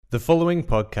The following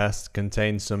podcast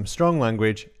contains some strong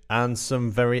language and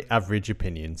some very average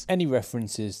opinions. Any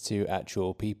references to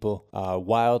actual people are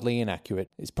wildly inaccurate.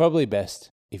 It's probably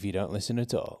best if you don't listen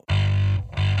at all.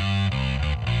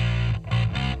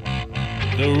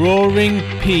 The Roaring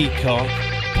Peacock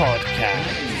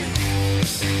Podcast.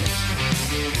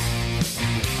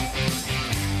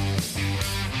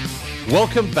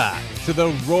 Welcome back to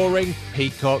the Roaring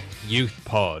Peacock Youth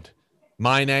Pod.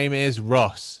 My name is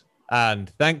Ross. And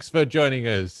thanks for joining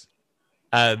us.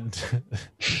 And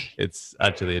it's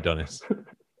actually Adonis.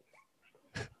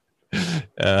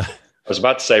 I was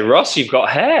about to say, Ross, you've got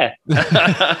hair.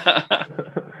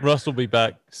 Ross will be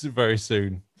back very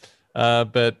soon.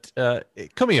 But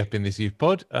coming up in this youth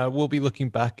pod, we'll be looking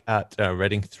back at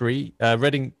Reading 3,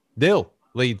 Reading nil,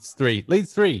 Leeds 3,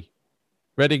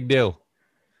 Reading nil.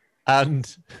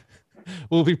 And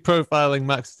we'll be profiling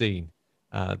Max Dean,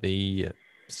 the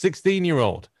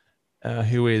 16-year-old.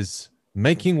 Who is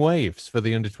making waves for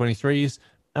the under-23s,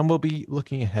 and we'll be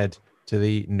looking ahead to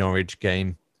the Norwich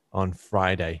game on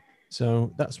Friday.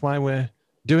 So that's why we're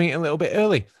doing it a little bit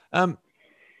early.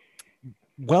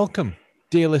 Welcome,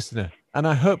 dear listener, and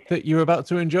I hope that you're about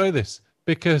to enjoy this,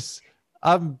 because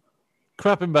I'm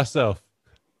crapping myself.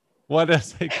 Why did I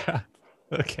say crap?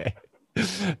 Okay.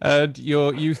 And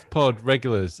your youth pod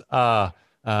regulars are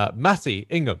Matty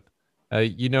Ingham.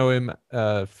 You know him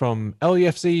from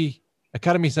LUFC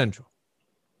Academy Central.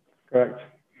 Correct.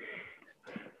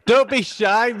 Don't be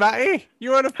shy, Matty.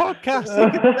 You're on a podcast. You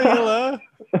can say hello.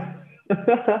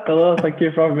 Hello, thank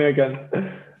you for having me again.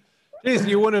 Jeez,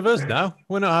 you're one of us now.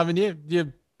 We're not having you.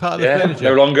 You're part of the furniture.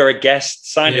 No longer a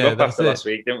guest. Signed him up after it. last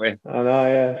week, didn't we? I know,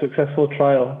 yeah. Successful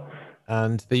trial.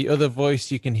 And the other voice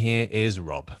you can hear is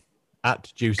Rob,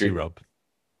 at Juicy Rob.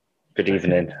 Good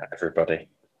evening, everybody.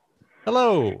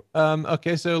 Hello.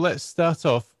 Okay, so let's start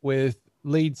off with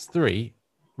Leeds 3,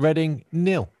 Reading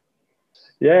 0.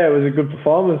 Yeah, it was a good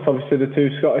performance. Obviously, the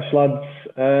two Scottish lads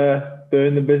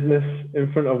doing the business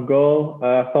in front of goal.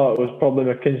 I thought it was probably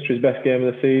McKinstry's best game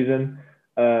of the season.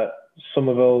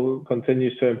 Somerville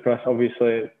continues to impress.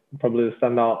 Obviously, probably the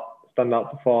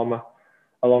standout performer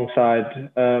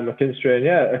alongside McKinstry. And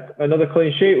yeah, another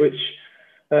clean sheet, which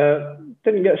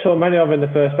didn't get so many of in the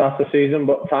first half of the season,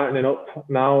 but tightening up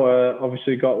now.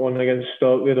 Obviously, got one against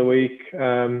Stoke the other week.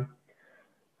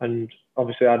 And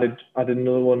obviously added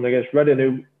another one against Reading,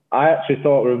 who I actually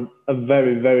thought were a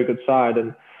very, very good side.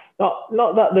 And not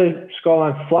that the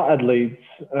scoreline flattered Leeds.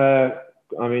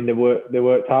 I mean, they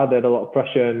worked hard. They had a lot of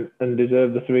pressure and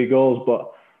deserved the 3 goals.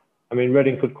 But I mean,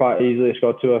 Reading could quite easily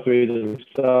score 2 or 3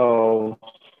 themselves.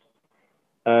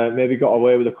 Maybe got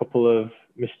away with a couple of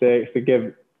mistakes. They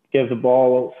gave the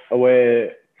ball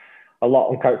away a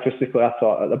lot uncharacteristically, I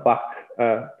thought, at the back.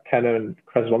 Kenner and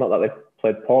Creswell, not that they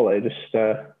played poorly, just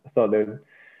I thought they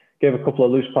gave a couple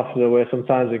of loose passes away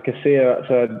sometimes, and Casilla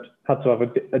actually had to have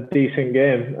a decent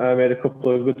game. Made a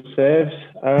couple of good saves.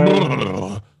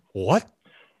 What?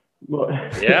 But,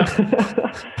 Yeah.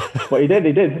 but he did.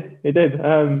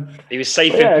 He was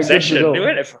safe in possession. They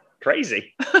went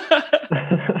crazy.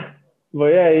 But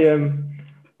yeah,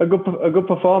 a good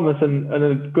performance and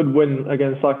a good win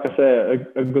against, like I say,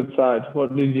 a good side.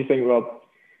 What did you think, Rob?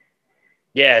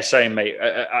 Yeah, same, mate.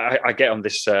 I get on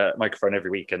this microphone every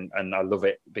week and I love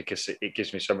it because it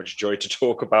gives me so much joy to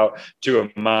talk about, to a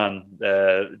man,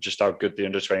 just how good the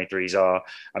under-23s are.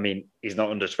 I mean, he's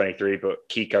not under-23, but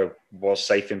Kiko was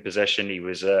safe in possession. He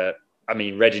was,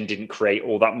 Reading didn't create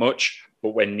all that much,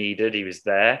 but when needed, he was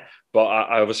there. But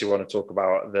I obviously want to talk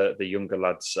about the younger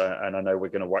lads, and I know we're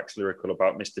going to wax lyrical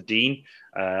about Mr. Dean.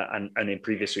 And in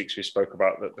previous weeks, we spoke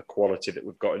about the quality that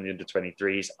we've got in the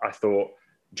under-23s. I thought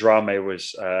Drame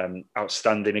was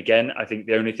outstanding again. I think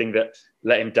the only thing that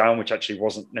let him down, which actually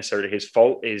wasn't necessarily his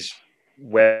fault, is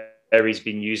where he's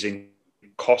been using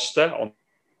Costa on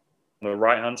the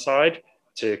right-hand side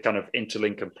to kind of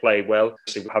interlink and play well.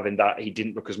 So having that, he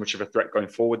didn't look as much of a threat going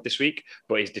forward this week,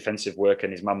 but his defensive work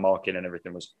and his man marking and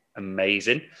everything was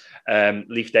amazing.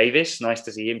 Leif Davis, nice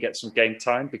to see him get some game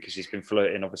time because he's been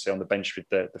flirting obviously on the bench with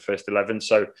the first 11.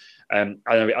 So I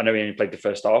know he only played the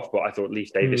first half, but I thought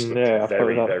Leif Davis looked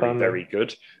very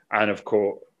good. And of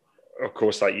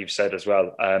course, like you've said as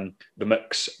well, the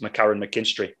McCarran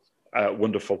McKinstry,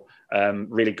 wonderful.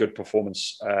 Really good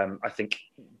performance. I think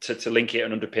to link it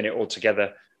and underpin it all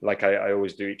together, like I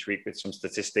always do each week with some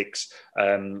statistics,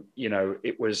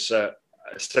 it was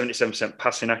 77%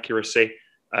 passing accuracy.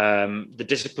 The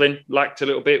discipline lacked a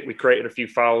little bit. We created a few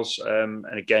fouls and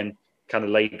again, kind of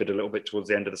laboured a little bit towards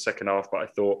the end of the second half, but I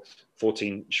thought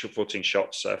 14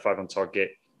 shots, 5 on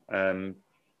target.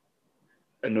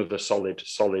 Another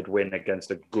solid win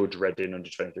against a good Reading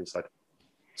under-23 side.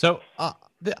 So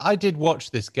I did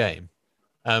watch this game,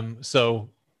 so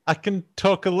I can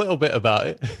talk a little bit about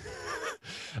it.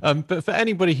 But for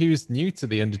anybody who's new to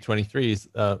the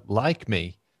under-23s, like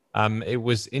me, it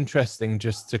was interesting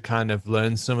just to kind of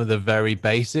learn some of the very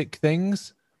basic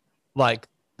things, like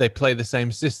they play the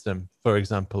same system, for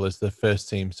example, as the first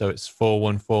team. So it's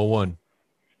 4-1-4-1.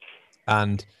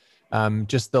 And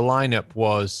just the lineup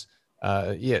was,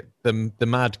 the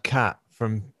Mad Cat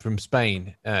from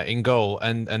Spain in goal,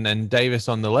 and then Davis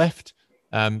on the left,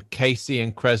 Casey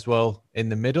and Creswell in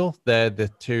the middle. They're the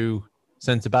two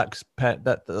centre backs.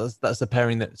 That's the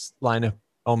pairing that's line up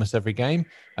almost every game,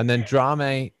 and then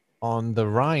Drame on the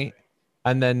right,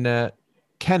 and then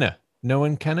Kenner,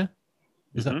 Noah Kenner,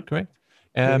 is that correct?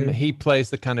 He plays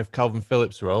the kind of Calvin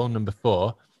Phillips role, number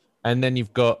 4. And then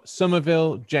you've got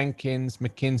Somerville, Jenkins,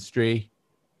 McKinstry,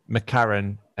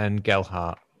 McCarron, and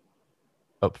Gelhardt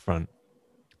up front.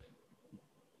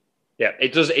 Yeah,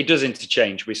 it does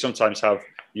interchange. We sometimes have,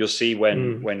 you'll see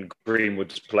when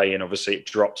Greenwood's playing, obviously it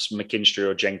drops. McKinstry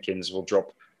or Jenkins will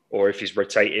drop, or if he's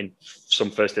rotating, some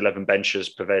first 11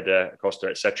 benches, Poveda, Costa,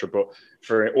 etc. But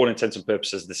for all intents and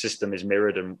purposes, the system is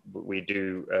mirrored, and we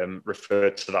do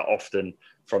refer to that often,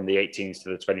 from the 18s to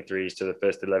the 23s to the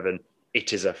first 11.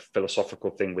 It is a philosophical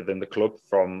thing within the club,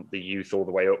 from the youth all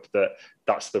the way up,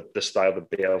 that's the style of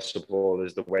Bielsa ball,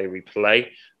 is the way we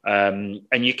play. And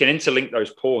you can interlink those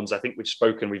pawns. I think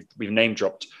we've name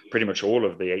dropped pretty much all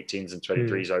of the 18s and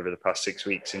 23s over the past 6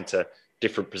 weeks into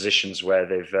different positions where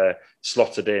they've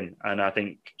slotted in. And I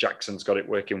think Jackson's got it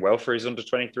working well for his under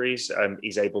 23s.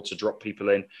 He's able to drop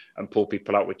people in and pull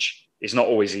people out, which is not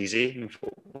always easy in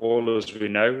football, as we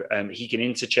know. He can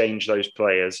interchange those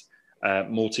players,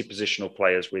 multi-positional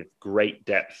players with great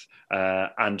depth,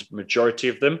 and majority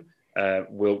of them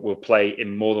will play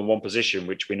in more than one position,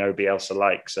 which we know Bielsa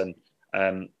likes. And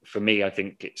for me, I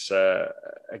think it's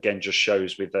again just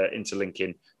shows with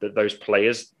interlinking that those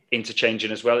players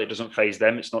interchanging as well. It doesn't phase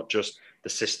them. It's not just the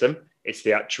system; it's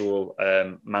the actual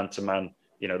man-to-man.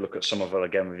 Look at Somerville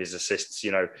again with his assists.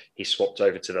 He swapped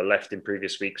over to the left in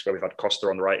previous weeks, where we've had Costa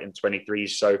on the right in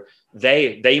 23s. So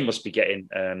they must be getting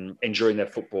enjoying their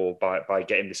football by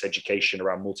getting this education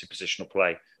around multi-positional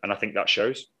play, and I think that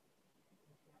shows.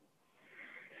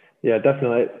 Yeah,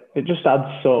 definitely. It just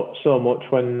adds so much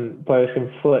when players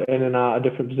can flit in and out of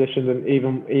different positions, and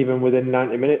even within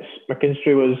 90 minutes,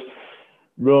 McKinstry was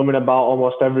roaming about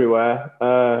almost everywhere,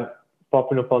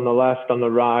 popping up on the left, on the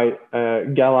right.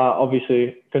 Gelhardt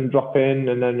obviously can drop in,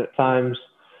 and then at times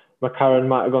McCarron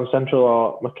might have gone central,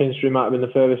 or McKinstry might have been the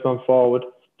furthest man forward.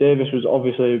 Davis was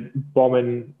obviously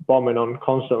bombing on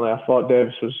constantly. I thought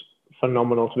Davis was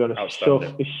phenomenal, to be honest.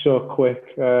 He's so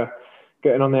quick.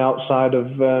 Getting on the outside of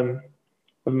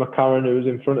McCarron, who was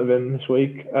in front of him this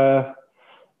week.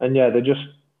 And yeah, they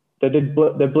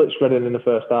blitzed Reading in the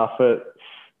first half for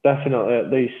definitely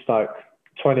at least like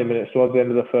 20 minutes towards the end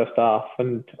of the first half,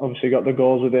 and obviously got the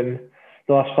goals within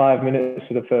the last 5 minutes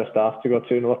of the first half to go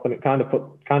 2-0 up, and it kind of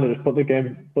just put the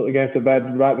game to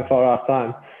bed right before half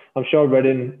time. I'm sure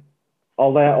Reading,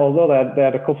 although they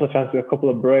had a couple of chances, a couple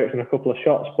of breaks and a couple of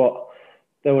shots, but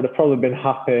they would have probably been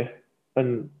happy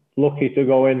and lucky to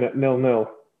go in at 0-0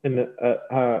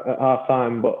 at half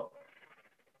time. But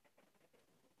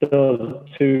those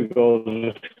 2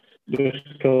 goals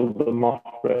just killed them off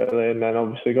really, and then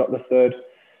obviously got the third.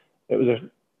 It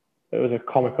was a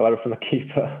comical error from the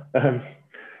keeper.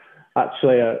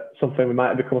 Actually, something we might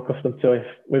have become accustomed to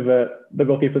with the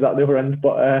goalkeepers at the other end.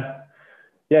 But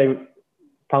yeah, he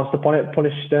pounced upon it,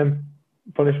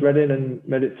 punished Reading and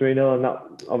made it 3-0, and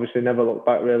that obviously never looked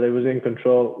back really. Was in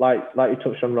control, like you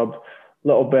touched on, Rob, a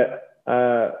little bit.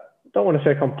 Don't want to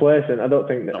say complacent. I don't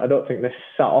think they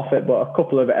sat off it, but a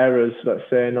couple of errors, let's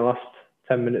say, in the last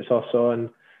 10 minutes or so, and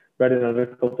Reading had a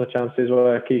couple of chances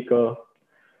where Kiko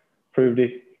proved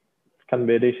he can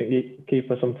be a decent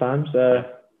keeper sometimes.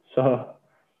 So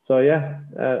yeah,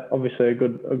 obviously a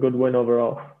good win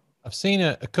overall. I've seen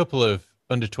a couple of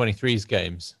under-23s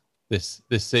games this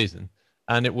season,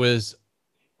 and it was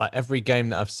like every game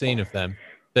that I've seen of them,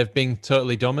 they've been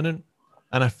totally dominant.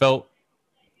 And I felt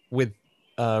with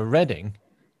Reading,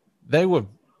 they were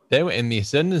in the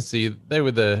ascendancy. They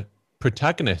were the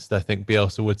protagonist, I think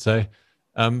Bielsa would say,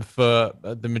 for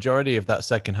the majority of that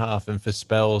second half, and for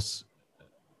spells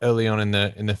early on in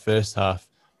the first half.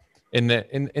 In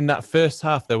that first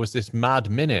half, there was this mad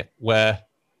minute where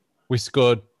we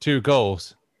scored 2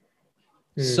 goals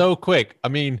so quick. I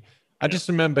mean, I just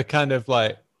remember kind of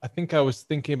like, I think I was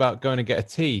thinking about going to get a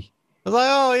tea. I was like,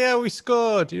 oh yeah, we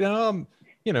scored.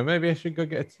 Maybe I should go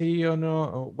get a tea or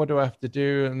not. Or what do I have to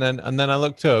do? And then I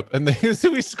looked up, and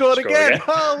we scored again.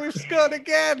 Oh, we've scored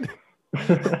again.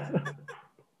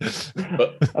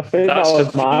 But I think that that's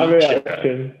was the my feature.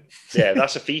 reaction. Yeah,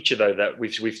 that's a feature though that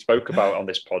we've spoke about on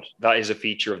this pod. That is a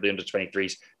feature of the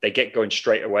under-23s. They get going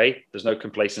straight away. There's no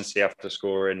complacency after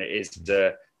scoring. It is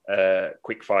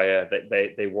quick fire.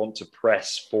 They want to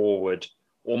press forward,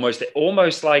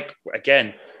 almost like,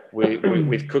 again,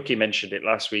 with Cookie mentioned it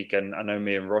last week, and I know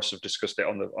me and Ross have discussed it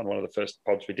on one of the first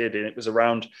pods we did, and it was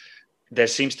around. There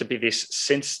seems to be this,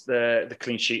 since the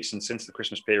clean sheets and since the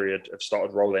Christmas period have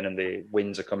started rolling and the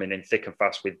wins are coming in thick and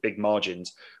fast with big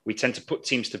margins, we tend to put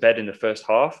teams to bed in the first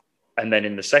half. And then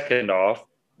in the second half,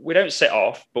 we don't set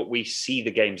off, but we see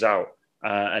the games out.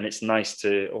 And it's nice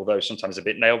to, although sometimes a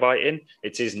bit nail biting,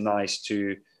 it is nice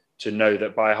to know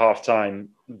that by half time,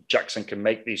 Jackson can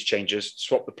make these changes,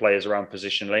 swap the players around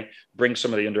positionally, bring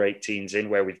some of the under 18s in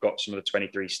where we've got some of the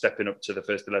 23s stepping up to the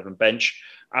first 11 bench.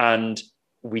 And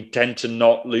we tend to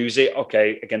not lose it.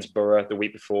 Okay, against Borough the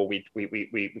week before, we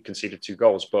conceded 2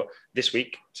 goals, but this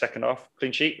week, second half,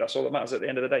 clean sheet. That's all that matters at the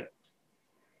end of the day.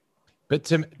 But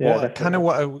Tim, what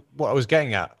I was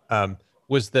getting at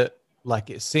was that,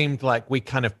 like, it seemed like we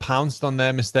kind of pounced on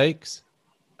their mistakes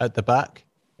at the back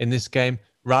in this game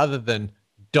rather than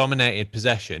dominated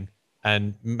possession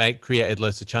and created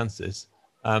loads of chances.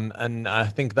 And I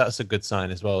think that's a good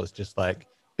sign as well. It's just like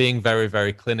being very,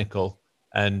 very clinical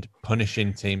and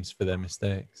punishing teams for their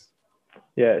mistakes.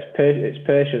 Yeah, it's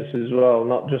patience as well,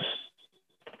 not just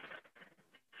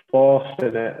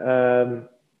forcing it.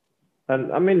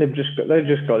 And I mean, they've just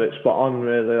got it spot on.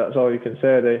 Really, that's all you can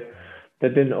say. They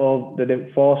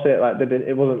didn't force it. Like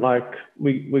it wasn't like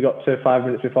we got to 5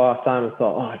 minutes before half time and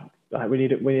thought, we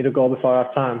need a goal before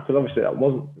half time, because obviously that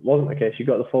wasn't the case. You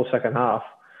got the full second half,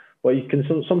 but you can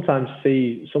sometimes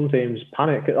see some teams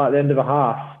panic at like the end of a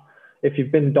half. If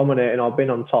you've been dominating or been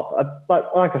on top,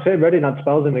 like I said, Reading had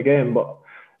spells in the game, but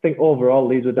I think overall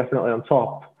Leeds were definitely on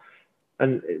top.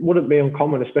 And it wouldn't be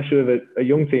uncommon, especially with a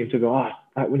young team, to go,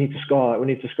 we need to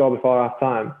score before half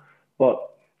time. But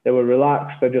they were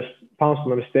relaxed, they just pounced on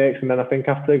the mistakes. And then I think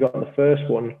after they got the first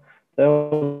one, they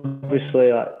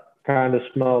obviously kind of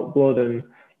smelt blood, and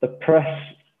the press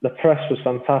was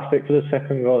fantastic for the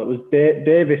second goal. It was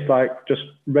Davis just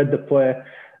read the play,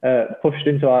 pushed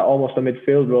into almost a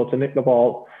midfield role to nick the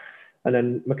ball, and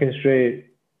then McKinstry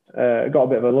got a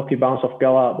bit of a lucky bounce off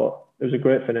Gellhart, but it was a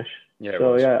great finish.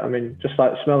 Yeah, I mean, just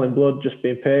like smelling blood, just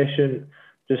being patient,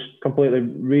 just completely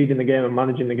reading the game and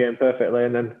managing the game perfectly,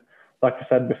 and then, like I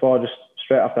said before, just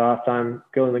straight after half time,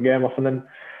 killing the game off, and then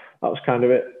that was kind of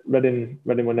it. Reading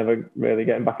were never really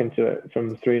getting back into it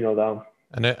from 3-0 down.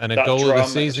 And a goal of the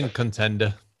season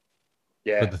contender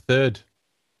for the third.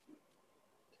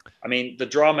 I mean, the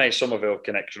Drame Somerville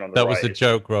connection on the right. That was a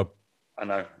joke, Rob. I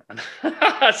know.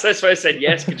 That's why I said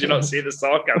yes. Could you not see the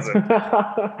sarcasm?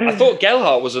 I thought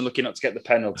Gellhart was unlucky not to get the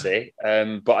penalty.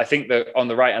 But I think that on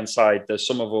the right-hand side, the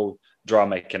Somerville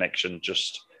Drame connection,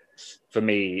 just, for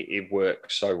me, it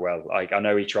works so well. Like, I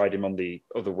know he tried him on the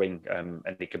other wing, and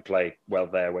he can play well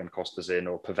there when Costa's in,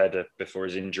 or Poveda before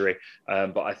his injury.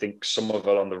 But I think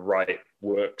Somerville on the right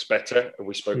works better.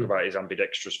 We spoke about his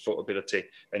ambidextrous foot ability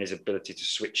and his ability to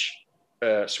switch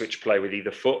play with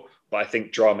either foot. But I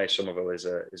think Drame Somerville is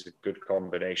a good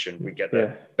combination. We get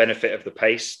the benefit of the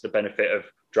pace, the benefit of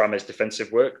Drame's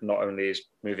defensive work. Not only is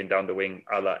moving down the wing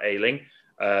a la Ayling,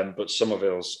 but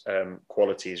Somerville's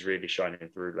quality is really shining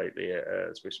through lately,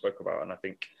 as we spoke about. And I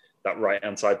think that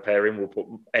right-hand side pairing will put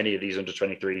any of these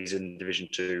under-23s in Division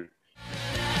 2.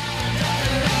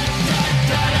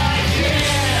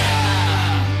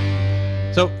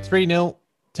 So 3-0,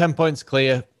 10 points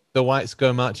clear. The Whites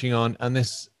go marching on, and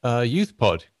this youth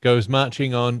pod goes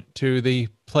marching on to the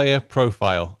player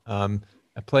profile,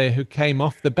 a player who came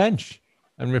off the bench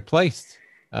and replaced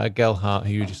Gellhart,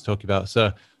 who you were just talking about.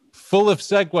 So full of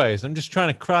segues. I'm just trying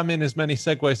to cram in as many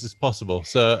segues as possible.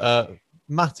 So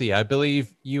Matty, I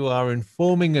believe you are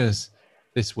informing us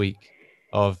this week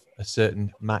of a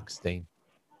certain Max Dean.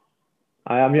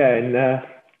 I am, yeah,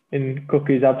 in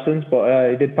Cookie's absence, but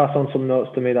he did pass on some notes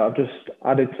to me that I've just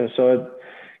added to. So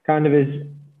kind of his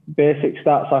basic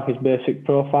stats, like his basic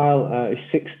profile. He's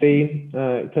 16, he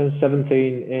turns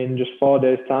 17 in just 4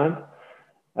 days' time.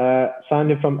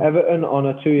 Signed him from Everton on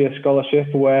a 2-year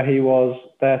scholarship, where he was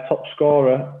their top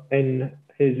scorer in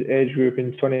his age group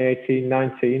in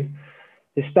 2018-19.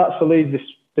 His stats for Leeds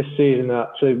this season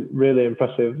are actually really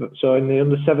impressive. So in the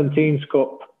Under-17s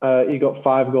Cup, he got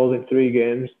 5 goals in 3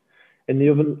 games. In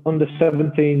the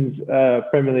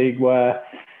Under-17s Premier League, where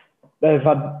they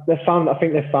found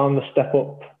the step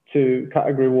up to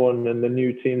Category 1 and the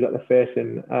new teams that they're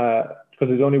facing, because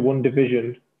there's only one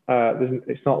division.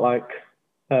 It's not like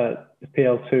the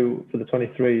PL2 for the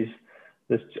 23s.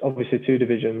 there's obviously two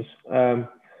divisions.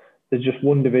 There's just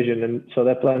one division, and so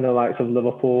they're playing the likes of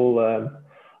Liverpool,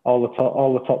 all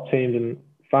the top teams, and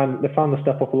they found the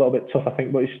step up a little bit tough, I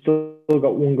think. But he's still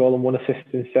got 1 goal and 1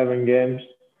 assist in 7 games.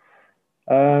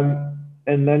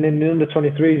 And then in the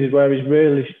under-23s is where he's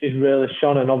really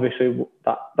shone, and obviously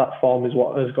that form is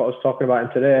what has got us talking about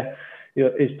him today.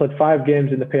 He's played 5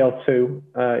 games in the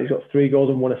PL2. He's got 3 goals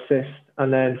and 1 assist,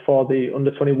 and then for the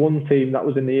under-21 team that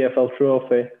was in the EFL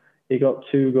Trophy, he got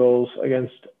 2 goals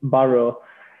against Barrow.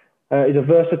 He's a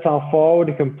versatile forward.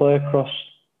 He can play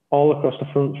all across the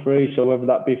front three, so whether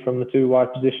that be from the 2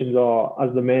 wide positions or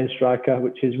as the main striker,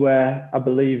 which is where I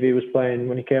believe he was playing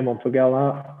when he came on for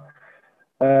Gelhardt.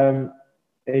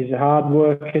 He's a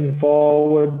hard-working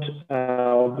forward,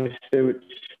 obviously, which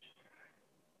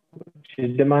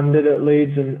is demanded at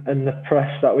Leeds, and the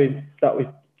press that we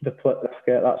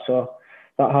so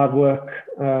that hard work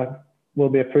will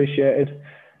be appreciated.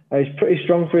 He's pretty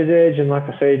strong for his age, and like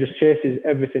I say, he just chases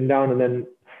everything down, and then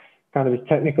kind of his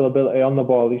technical ability on the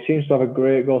ball. He seems to have a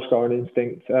great goal-scoring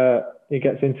instinct. He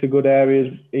gets into good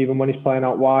areas, even when he's playing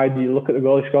out wide. You look at the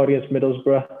goal he scored against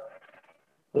Middlesbrough.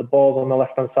 The ball's on the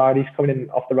left-hand side. He's coming in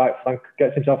off the right flank,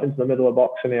 gets himself into the middle of the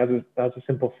box, and he has a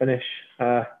simple finish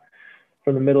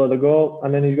from the middle of the goal.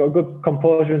 And then he's got good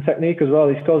composure and technique as well.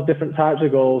 He scores different types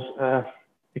of goals.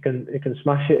 He can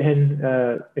smash it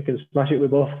in. He can smash it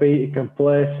with both feet. He can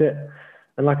place it.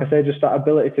 And like I say, just that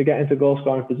ability to get into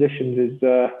goal-scoring positions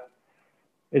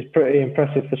is pretty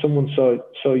impressive for someone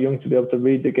so young to be able to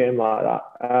read the game like that.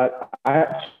 I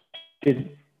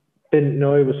actually didn't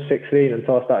know he was 16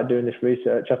 until I started doing this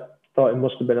research. I thought he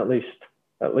must have been at least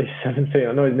 17.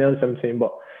 I know he's nearly 17,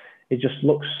 but he just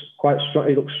looks quite strong.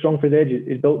 He looks strong for his age.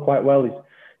 He's built quite well.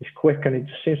 He's quick, and he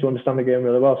just seems to understand the game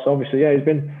really well. So obviously, yeah, he's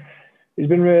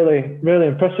been really, really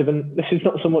impressive. And this is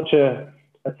not so much a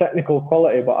technical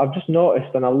quality, but I've just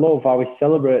noticed, and I love how he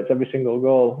celebrates every single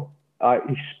goal.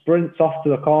 He sprints off to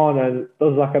the corner and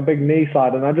does like a big knee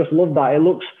slide, and I just love that. He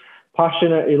looks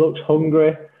passionate. He looks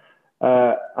hungry.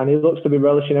 And he looks to be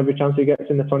relishing every chance he gets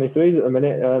in the 23s at the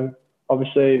minute.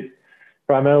 Obviously,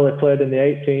 primarily played in the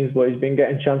 18s, but he's been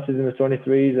getting chances in the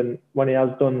 23s. And when he has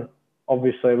done,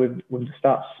 obviously, with the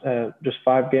stats, just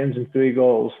 5 games and 3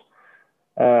 goals,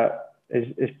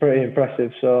 is pretty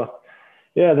impressive. So,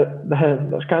 yeah,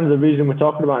 that's kind of the reason we're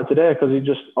talking about him today, because he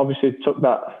just obviously took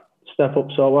that step up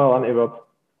so well, hasn't he, Rob?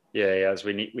 Yeah, as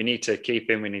we need to keep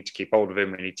him. We need to keep hold of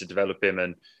him. We need to develop him,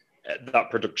 and that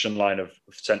production line of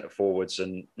centre forwards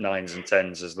and 9s and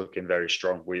 10s is looking very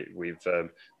strong. We've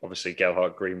obviously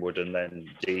Gelhardt, Greenwood, and then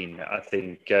Dean. I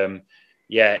think,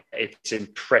 it's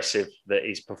impressive that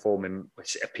he's performing.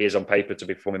 It appears on paper to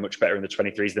be performing much better in the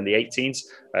 23s than the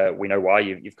 18s. We know why.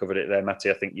 You've covered it there,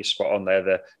 Matty. I think you're spot on there.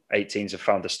 The 18s have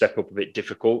found the step up a bit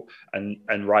difficult,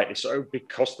 and rightly so,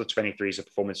 because the 23s are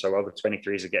performing so well. The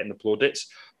 23s are getting the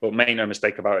plaudits. But make no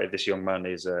mistake about it, this young man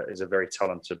is a very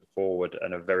talented forward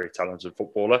and a very talented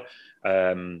footballer.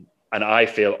 And I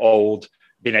feel old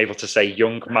being able to say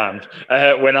young man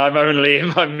when I'm only in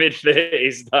my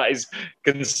mid-30s. That is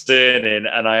concerning,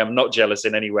 and I am not jealous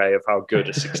in any way of how good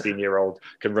a 16-year-old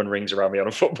can run rings around me on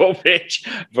a football pitch.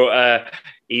 But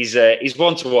he's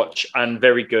one to watch and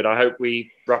very good. I hope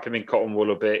we wrap him in cotton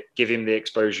wool a bit, give him the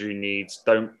exposure he needs.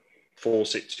 Don't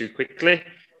force it too quickly.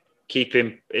 Keep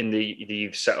him in the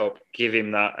youth setup. Give him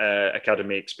that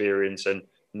academy experience, and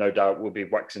no doubt we'll be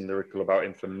waxing lyrical about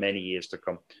him for many years to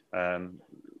come.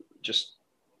 Just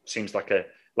seems like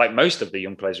most of the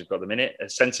young players we've got at the minute, a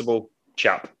sensible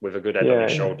chap with a good head on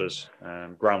his shoulders,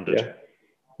 grounded.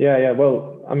 Yeah.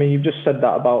 Well, I mean, you've just said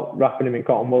that about wrapping him in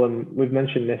cotton wool, and we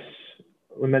mentioned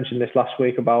this last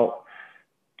week about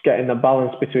getting the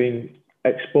balance between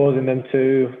exposing them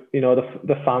to,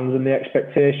 the fans and the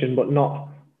expectation, but not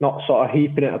sort of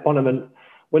heaping it upon them. And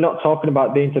we're not talking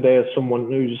about Dean today as someone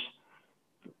who's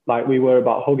like we were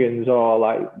about Huggins, or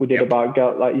like we did about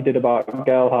you did about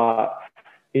Gelhardt.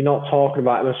 You're not talking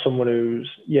about him as someone who's,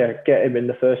 get him in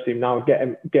the first team now, get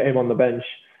him on the bench,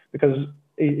 because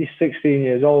he's 16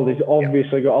 years old. He's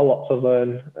obviously got a lot to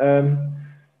learn.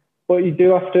 But you do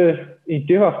have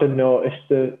to notice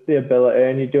the ability,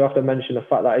 and you do have to mention the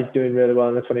fact that he's doing really well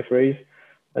in the 23s,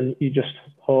 and you just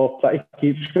hope that he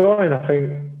keeps going. I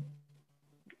think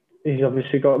he's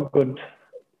obviously got a good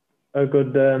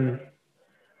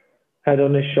head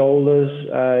on his shoulders.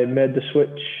 He made the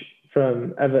switch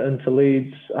from Everton to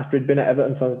Leeds after he'd been at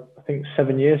Everton for, I think,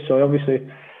 7 years. So he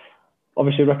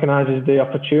obviously recognises the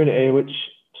opportunity, which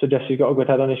suggests he's got a good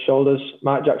head on his shoulders.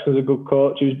 Mark Jackson's a good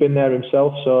coach who's been there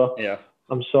himself, so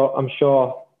I'm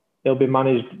sure he'll be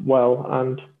managed well,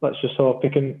 and let's just hope he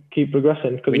can keep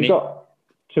progressing, because he's got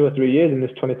 2 or 3 years in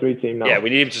this 23 team now. Yeah, we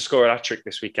need him to score a hat-trick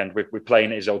this weekend. We're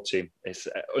playing his old team. It's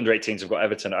under 18s have got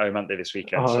Everton at home, haven't they, this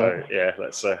weekend? Right. Yeah,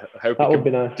 let's hope that he would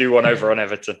be can nice. do one over on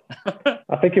Everton.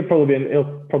 I think he'll probably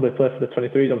play for the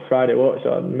 23s on Friday, won't he?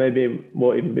 So maybe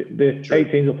won't even be, the True.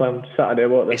 18s will play on Saturday,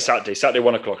 won't they? It's Saturday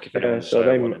 1 o'clock. If anyone's so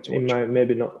wanting he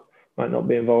to watch. might not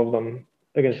be involved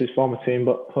against his former team,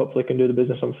 but hopefully can do the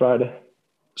business on Friday.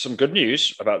 Some good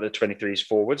news about the 23s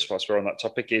forwards, whilst we're on that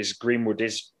topic, is Greenwood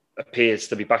appears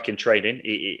to be back in training.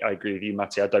 I agree with you,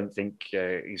 Matty. I don't think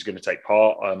he's going to take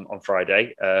part on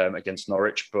Friday against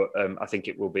Norwich, but I think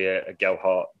it will be a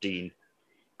Gelhardt-Dean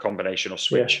combination or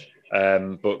switch.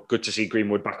 Yeah. But good to see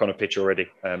Greenwood back on a pitch already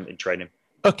in training.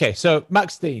 Okay, so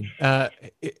Max Dean,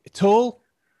 tall,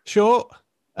 short,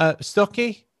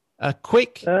 stocky,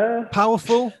 quick,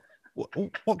 powerful.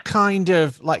 What kind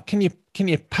of, like, can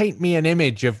you paint me an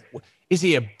image of? Is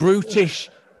he a brutish?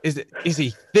 Is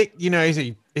he thick? You know, is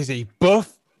he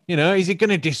buff? You know, is he going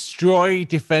to destroy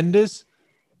defenders?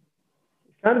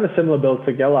 Kind of a similar build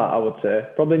to Gelhardt, I would say.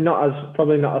 Probably not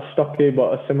as stocky,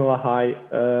 but a similar height.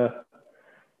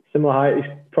 He's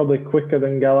probably quicker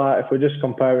than Gelhardt. If we're just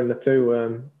comparing the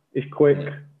two, he's quick,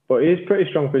 but he's pretty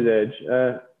strong for his age,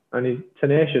 and he's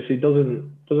tenacious. He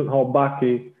doesn't hold back.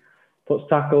 He puts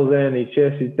tackles in. He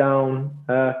chases down.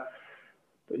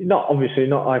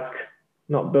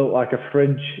 Not built like a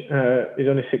fridge. He's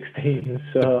only 16,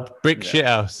 so brick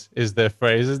shithouse is their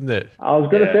phrase, isn't it? I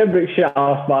was going to say brick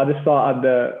shithouse, but I just thought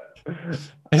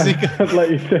I'd let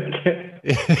you take it.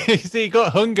 Has he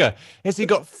got hunger? Has he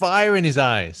got fire in his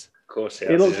eyes? Of course he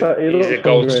has. He's a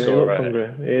goal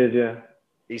scorer. He is, yeah.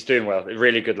 He's doing well. A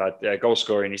really good lad. Goal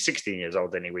scoring. He's 16 years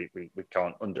old, and we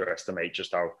can't underestimate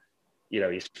just how, you know,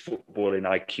 his footballing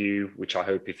IQ, which I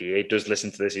hope if he does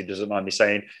listen to this, he doesn't mind me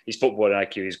saying, his footballing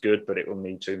IQ is good, but it will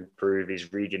need to improve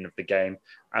his reading of the game,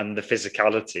 and the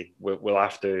physicality will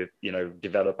have to, you know,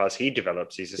 develop as he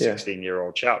develops. He's a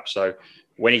 16-year-old chap. So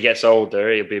when he gets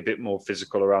older, he'll be a bit more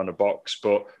physical around the box.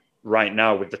 But right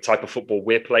now, with the type of football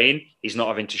we're playing, he's not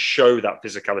having to show that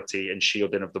physicality and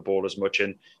shielding of the ball as much.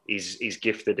 And he's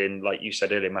gifted in, like you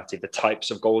said earlier, Matty, the types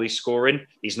of goal he's scoring.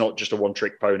 He's not just a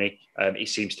one-trick pony. He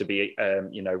seems to be,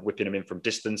 whipping them in from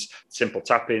distance, simple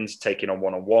tap-ins, taking on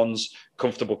one-on-ones,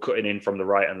 comfortable cutting in from the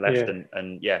right and left. And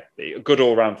a good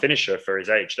all-round finisher for his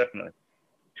age, definitely.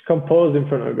 He's composed in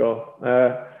front of goal.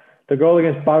 The goal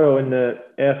against Barrow in the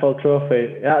AFL Trophy,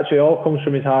 it actually all comes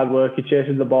from his hard work. He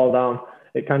chases the ball down.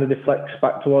 It kind of deflects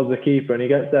back towards the keeper, and he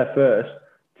gets there first,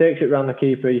 takes it round the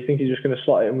keeper. You think he's just going to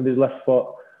slot it in with his left foot,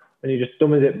 and he just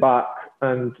dummies it back,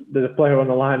 and there's a player on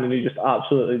the line, and he just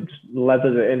absolutely just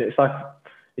leathers it in. It's like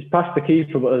he's past the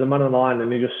keeper, but there's a man on the line,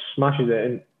 and he just smashes it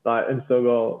in, like, into the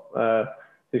goal.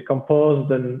 He's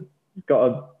composed, and he's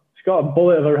got a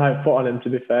bullet of a right foot on him, to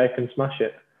be fair. He can smash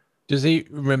it. Does he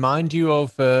remind you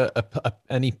of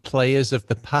any players of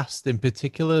the past in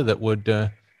particular that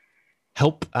would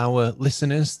help our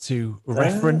listeners to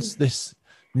reference this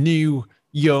new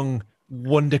young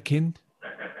wonderkind?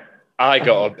 I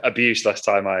got abuse last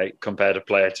time I compared a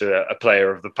player to a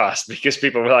player of the past, because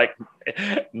people were like,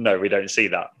 no, we don't see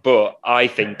that. But I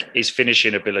think his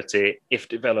finishing ability, if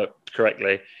developed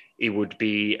correctly, he would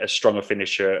be a stronger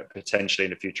finisher potentially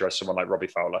in the future as someone like Robbie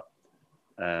Fowler.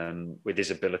 With his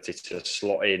ability to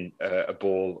slot in a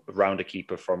ball around a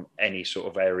keeper from any sort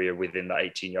of area within that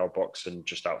 18-yard box and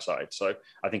just outside. So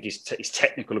I think his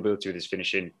technical ability with his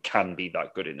finishing can be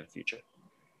that good in the future.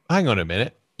 Hang on a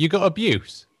minute. You got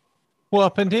abuse. What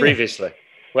happened here? Previously.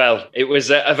 Well, it was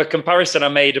of a comparison I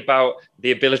made about the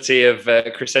ability of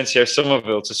Crescencio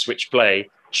Somerville to switch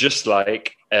play, just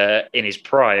like in his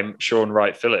prime, Sean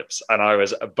Wright-Phillips. And I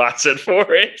was battered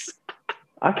for it.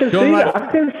 I can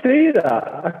see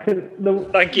that.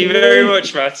 Thank you very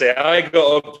much, Matty. I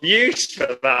got abuse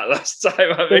for that last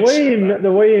time.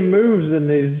 The way he moves and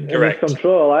his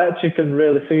control, I actually can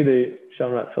really see the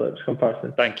Sean Wright-Phillips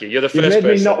comparison. Thank you. You're the first person. You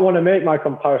made me not want to make my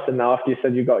comparison now after you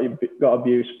said you got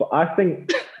abuse, but I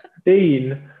think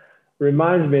Dean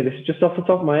reminds me. This is just off the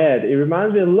top of my head. He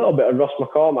reminds me a little bit of Ross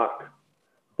McCormack.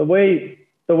 The way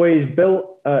he's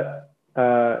built.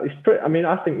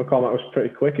 I think McCormack was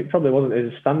pretty quick. It probably wasn't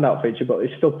his standout feature, but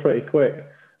he's still pretty quick.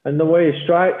 And the way he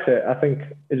strikes it, I think,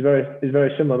 is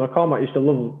very similar. McCormack used to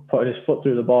love putting his foot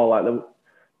through the ball, like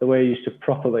the way he used to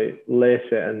properly lace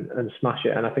it and smash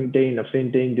it. And I think I've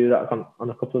seen Dean do that on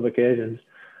a couple of occasions.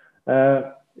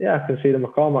 I can see the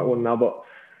McCormack one now, but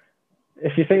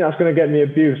if you think that's going to get me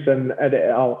abuse, then edit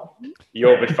it out.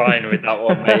 You'll be fine with that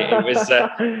one, mate. It was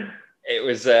It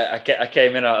was I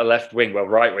came in out of left wing, well,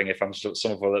 right wing if I'm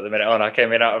Somerville at the minute on. I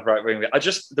came in out of right wing. I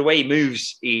just the way he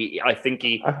moves, I think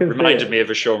he reminded me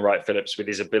of a Sean Wright Phillips with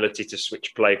his ability to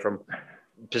switch play from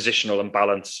positional and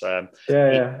balance.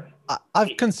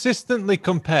 I've consistently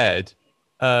compared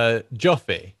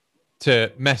Joffy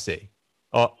to Messi,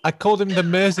 or I called him the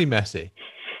Mersey Messi,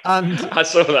 and I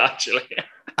saw that actually.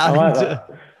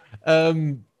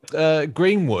 And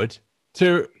Greenwood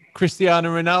to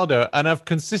Cristiano Ronaldo, and I've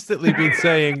consistently been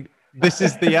saying this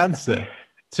is the answer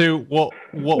to what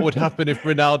would happen if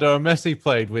Ronaldo and Messi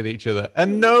played with each other,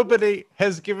 and nobody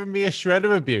has given me a shred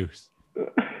of abuse.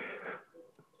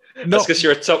 That's because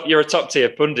you're a top tier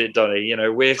pundit, Donny. You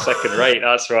know, we're second rate.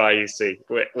 That's why you see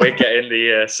we're getting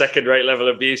the second rate level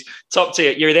of abuse. Top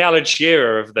tier. You're the Alan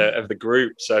Shearer of the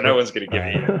group, so no one's going to give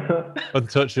you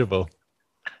untouchable.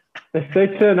 If they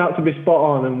turn out to be spot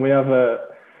on, and we have a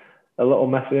little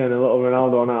Messi and a little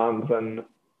Ronaldo on our hands, then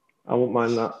I won't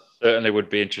mind that. Certainly would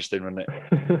be interesting, wouldn't it?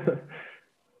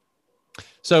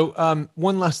 So,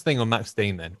 one last thing on Max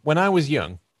Dean. Then, when I was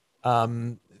young,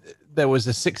 there was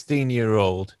a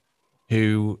 16-year-old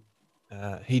who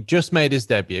he just made his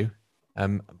debut.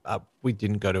 We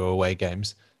didn't go to away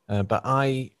games, but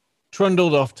I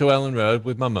trundled off to Ellen Road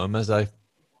with my mum, as I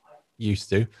used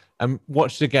to, and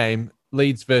watched a game,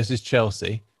 Leeds versus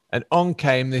Chelsea. And on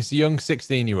came this young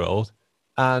 16-year-old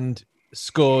and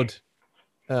scored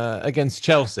against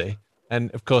Chelsea. And,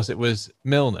 of course, it was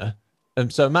Milner.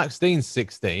 And so Max Dean's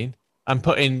 16. I'm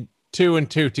putting 2 and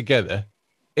 2 together.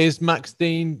 Is Max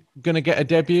Dean going to get a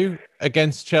debut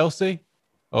against Chelsea,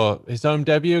 or his own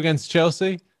debut against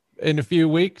Chelsea in a few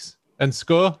weeks and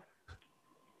score?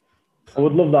 I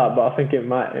would love that, but I think it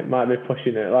might be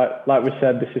pushing it. Like we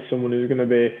said, this is someone who's going to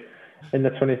be in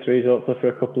the 23s hopefully for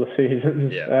a couple of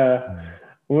seasons. Yeah.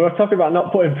 We were talking about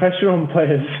not putting pressure on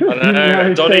players. I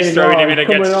know. Donny's throwing him in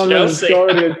against Chelsea.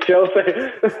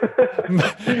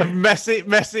 Messi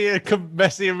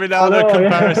and Ronaldo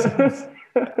comparisons.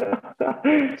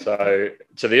 So,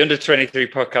 to the Under 23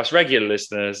 podcast regular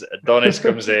listeners, Donis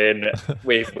comes in.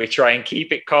 We try and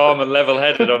keep it calm and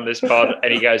level-headed on this pod,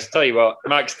 and he goes, "Tell you what,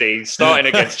 Max Dean starting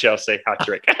against Chelsea,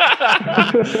 hat-trick." And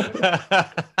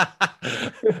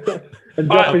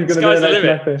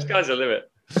sky's the limit.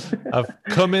 I've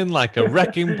come in like a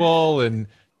wrecking ball and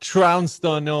trounced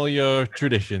on all your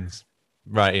traditions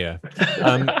right here.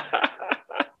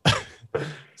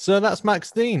 So that's Max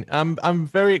Dean. I'm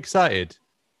very excited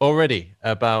already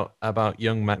about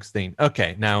young Max Dean.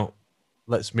 Okay, now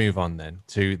let's move on then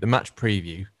to the match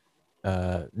preview.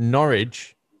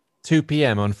 Norwich, 2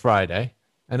 p.m. on Friday,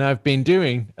 and I've been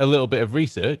doing a little bit of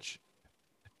research,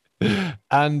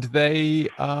 and they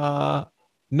are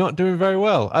not doing very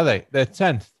well, are they? They're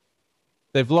 10th.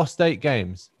 They've lost 8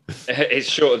 games. It's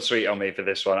short and sweet on me for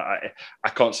this one. I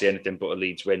can't see anything but a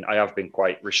Leeds win. I have been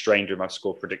quite restrained with my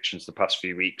score predictions the past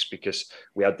few weeks because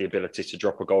we had the ability to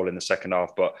drop a goal in the second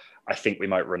half, but I think we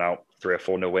might run out 3 or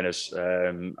 4-0 winners.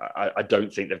 I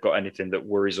don't think they've got anything that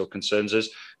worries or concerns us.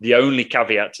 The only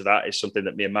caveat to that is something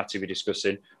that me and Matty were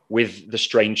discussing with the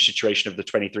strange situation of the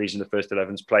 23s and the first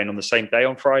 11s playing on the same day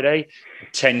on Friday.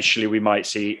 Potentially we might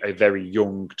see a very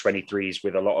young 23s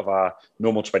with a lot of our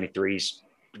normal 23s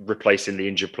replacing the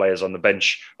injured players on the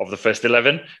bench of the first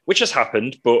 11, which has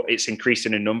happened, but it's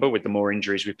increasing in number with the more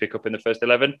injuries we pick up in the first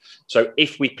 11. So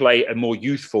if we play a more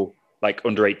youthful, like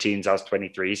under 18s as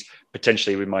 23s,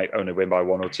 potentially we might only win by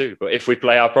 1 or 2. But if we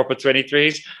play our proper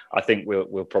 23s, I think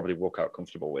we'll probably walk out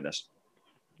comfortable winners.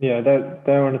 Yeah,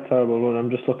 they're on a terrible run.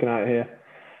 I'm just looking at it here.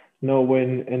 No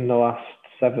win in the last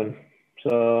 7.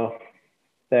 So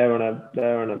they're on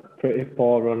a pretty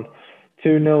poor run.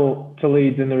 2-0 to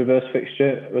Leeds in the reverse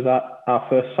fixture was at our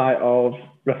first sight of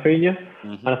Rafinha.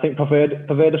 Mm-hmm. And I think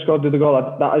Poveda scored the goal.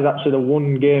 That is actually the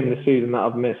one game this season that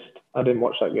I've missed. I didn't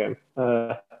watch that game.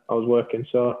 I was working.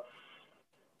 So,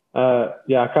 I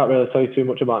can't really tell you too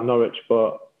much about Norwich,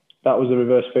 but that was the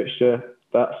reverse fixture.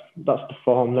 That's the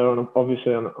form. They're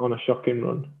obviously on a shocking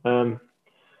run.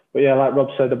 But yeah, like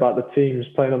Rob said about the teams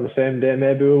playing on the same day,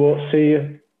 maybe we won't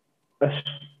see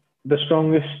the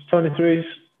strongest 23s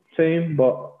team,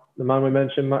 but the man we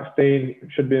mentioned, Max Dean,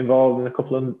 should be involved in a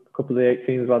couple of the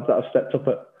 18s lads that have stepped up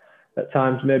at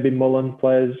times. Maybe Mullen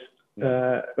players who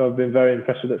have been very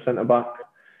impressive at centre back.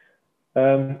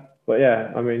 But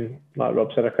yeah, I mean, like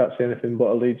Rob said, I can't see anything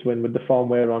but a Leeds win with the form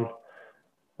we're on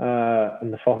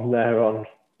and the form they're on.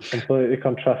 Completely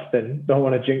contrasting. Don't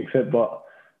want to jinx it, but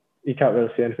you can't really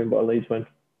see anything but a Leeds win.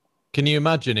 Can you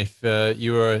imagine if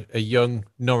you were a young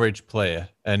Norwich player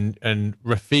and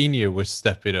Rafinha was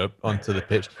stepping up onto the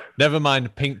pitch? Never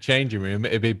mind pink changing room,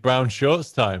 it'd be brown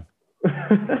shorts time.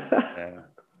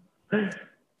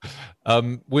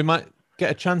 We might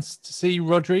get a chance to see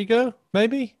Rodrigo,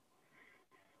 maybe.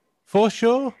 For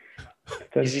sure.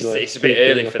 It's a bit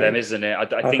early for them, isn't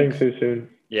it? I think too soon.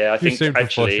 Yeah, I Too think soon for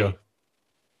actually. Forshaw.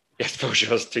 Yes, for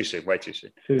sure, it's too soon. Way too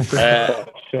soon. Too soon for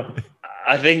sure.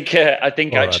 I think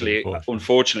actually,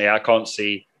 unfortunately, I can't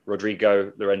see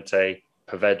Rodrigo, Llorente,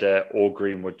 Poveda, or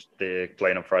Greenwood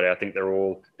playing on Friday. I think they're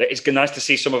all. It's nice to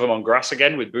see some of them on grass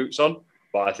again with boots on,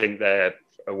 but I think they're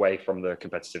away from the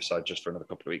competitive side just for another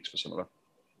couple of weeks for some of them.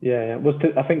 Yeah.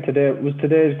 I think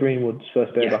today's Greenwood's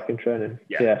first day back in training.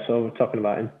 Yeah. So we're talking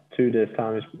about in 2 days'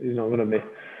 time. He's not going to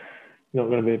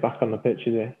be back on the pitch,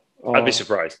 is he? I'd be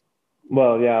surprised.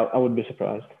 Well, yeah, I would be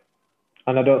surprised.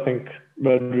 And I don't think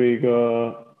they'll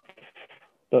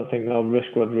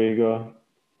risk Rodrigo.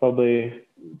 Probably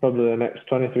the next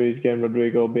 23's game,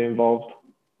 Rodrigo will be involved.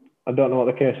 I don't know what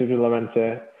the case is with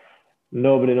Llorente.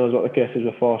 Nobody knows what the case is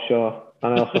with Forshaw.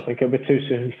 And I also think it'll be too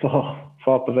soon for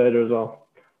Poveda as well.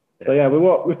 So yeah, we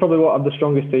probably won't have the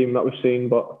strongest team that we've seen,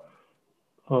 but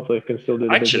hopefully we can still do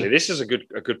the Actually, this is a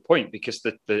good point because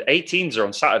the 18s are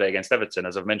on Saturday against Everton,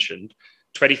 as I've mentioned.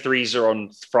 23s are on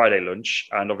Friday lunch,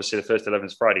 and obviously the first 11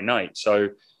 is Friday night. So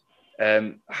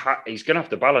he's going to have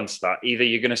to balance that. Either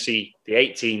you're going to see the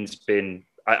 18s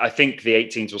I think the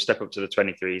 18s will step up to the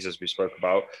 23s, as we spoke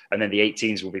about, and then the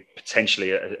 18s will be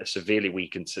potentially a severely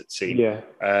weakened team. Yeah.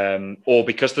 Or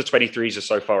because the 23s are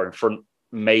so far in front,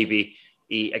 maybe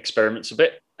he experiments a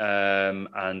bit.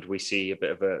 And we see a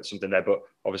bit of something there, but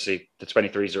obviously the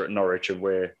 23s are at Norwich and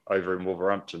we're over in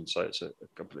Wolverhampton, so it's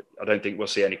I don't think we'll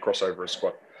see any crossover of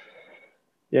squad.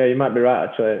 Yeah, you might be right.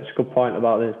 Actually, it's a good point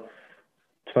about the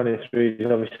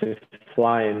 23s. Obviously,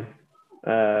 flying.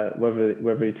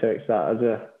 Whether he takes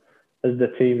that as the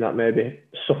team that maybe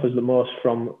suffers the most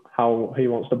from how he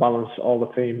wants to balance all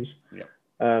the teams. Yeah.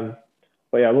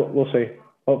 But yeah, we'll see.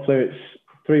 Hopefully, it's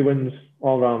 3 wins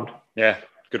all round. Yeah.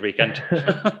 Good weekend.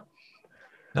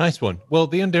 Nice one. Well,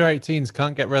 the under 18s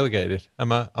can't get relegated.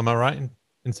 Am I right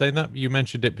in saying that? You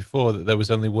mentioned it before that there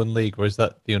was only one league, or is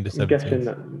that the under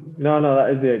 17s? No, that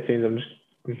is the 18s. I'm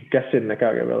guessing they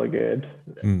can't get relegated.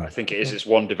 I think it is. It's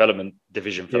one development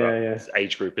division for that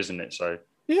age group, isn't it? So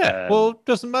well, it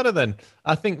doesn't matter then.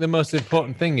 I think the most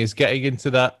important thing is getting into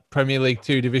that Premier League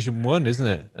 2 Division 1, isn't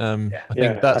it? I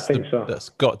think that's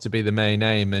got to be the main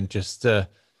aim, and just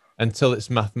until it's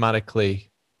mathematically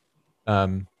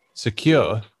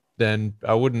secure, then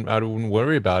I wouldn't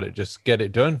worry about it. Just get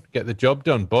it done, get the job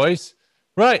done, boys.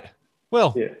 Right.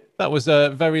 Well, that was a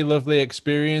very lovely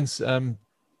experience.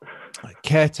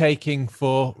 Caretaking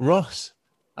for Ross.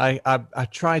 I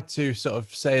tried to sort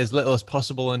of say as little as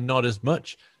possible and not as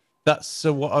much. That's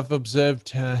what I've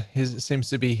observed. It seems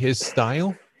to be his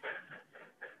style.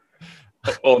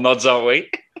 All nods, aren't we?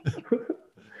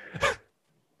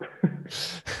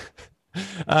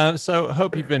 So I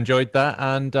hope you've enjoyed that,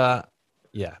 and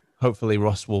hopefully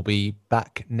Ross will be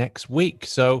back next week.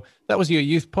 So that was your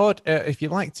youth pod. If you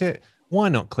liked it, why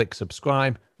not click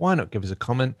subscribe? Why not give us a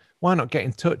comment? Why not get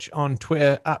in touch on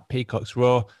Twitter at Peacocks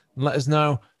Raw and let us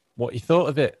know what you thought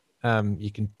of it?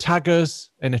 You can tag us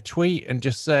in a tweet and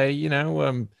just say,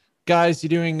 guys, you're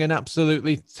doing an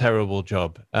absolutely terrible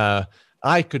job. I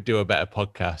could do a better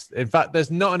podcast. In fact, there's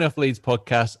not enough Leeds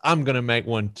podcasts. I'm going to make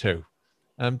one too.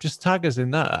 Just tag us in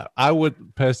that. I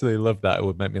would personally love that. It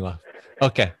would make me laugh.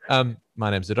 Okay. My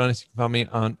name's Adonis. You can find me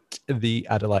on the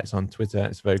Adelites on Twitter.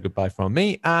 It's a very goodbye from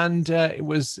me. And it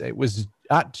was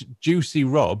at Juicy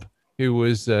Rob who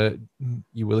was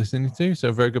you were listening to.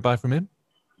 So very goodbye from him.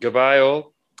 Goodbye,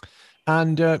 all.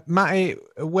 And Matty,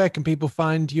 where can people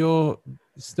find your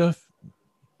stuff?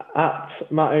 At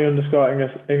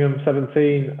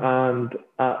Matty_Ingham17 and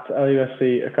at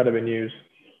LUFC Academy News.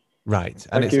 Right.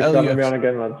 And Thank you for having me on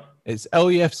again, lads. It's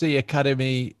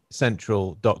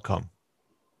LUFCAcademyCentral.com.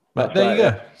 But there you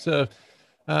go. So,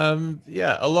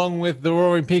 along with the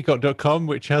roaringpeacock.com,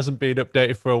 which hasn't been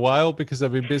updated for a while because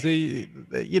I've been busy,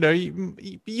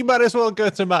 you might as well go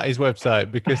to Matty's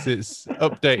website because it's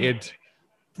updated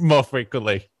more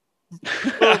frequently.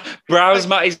 Browse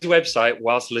Matty's website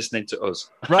whilst listening to us.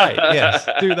 Right, yes,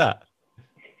 do that.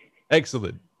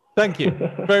 Excellent. Thank you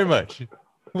very much.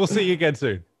 We'll see you again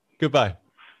soon. Goodbye.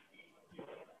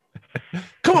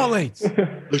 Come on, Leeds.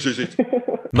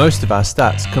 Most of our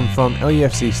stats come from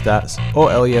LUFC Stats or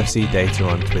LUFC Data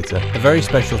on Twitter. A very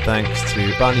special thanks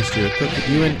to Barney Stewart, Cook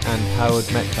Ewan and Howard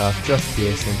Metcalf, Josh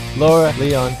Pearson, Laura,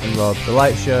 Leon and Rob, The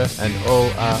Light Show, and all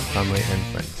our family and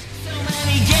friends.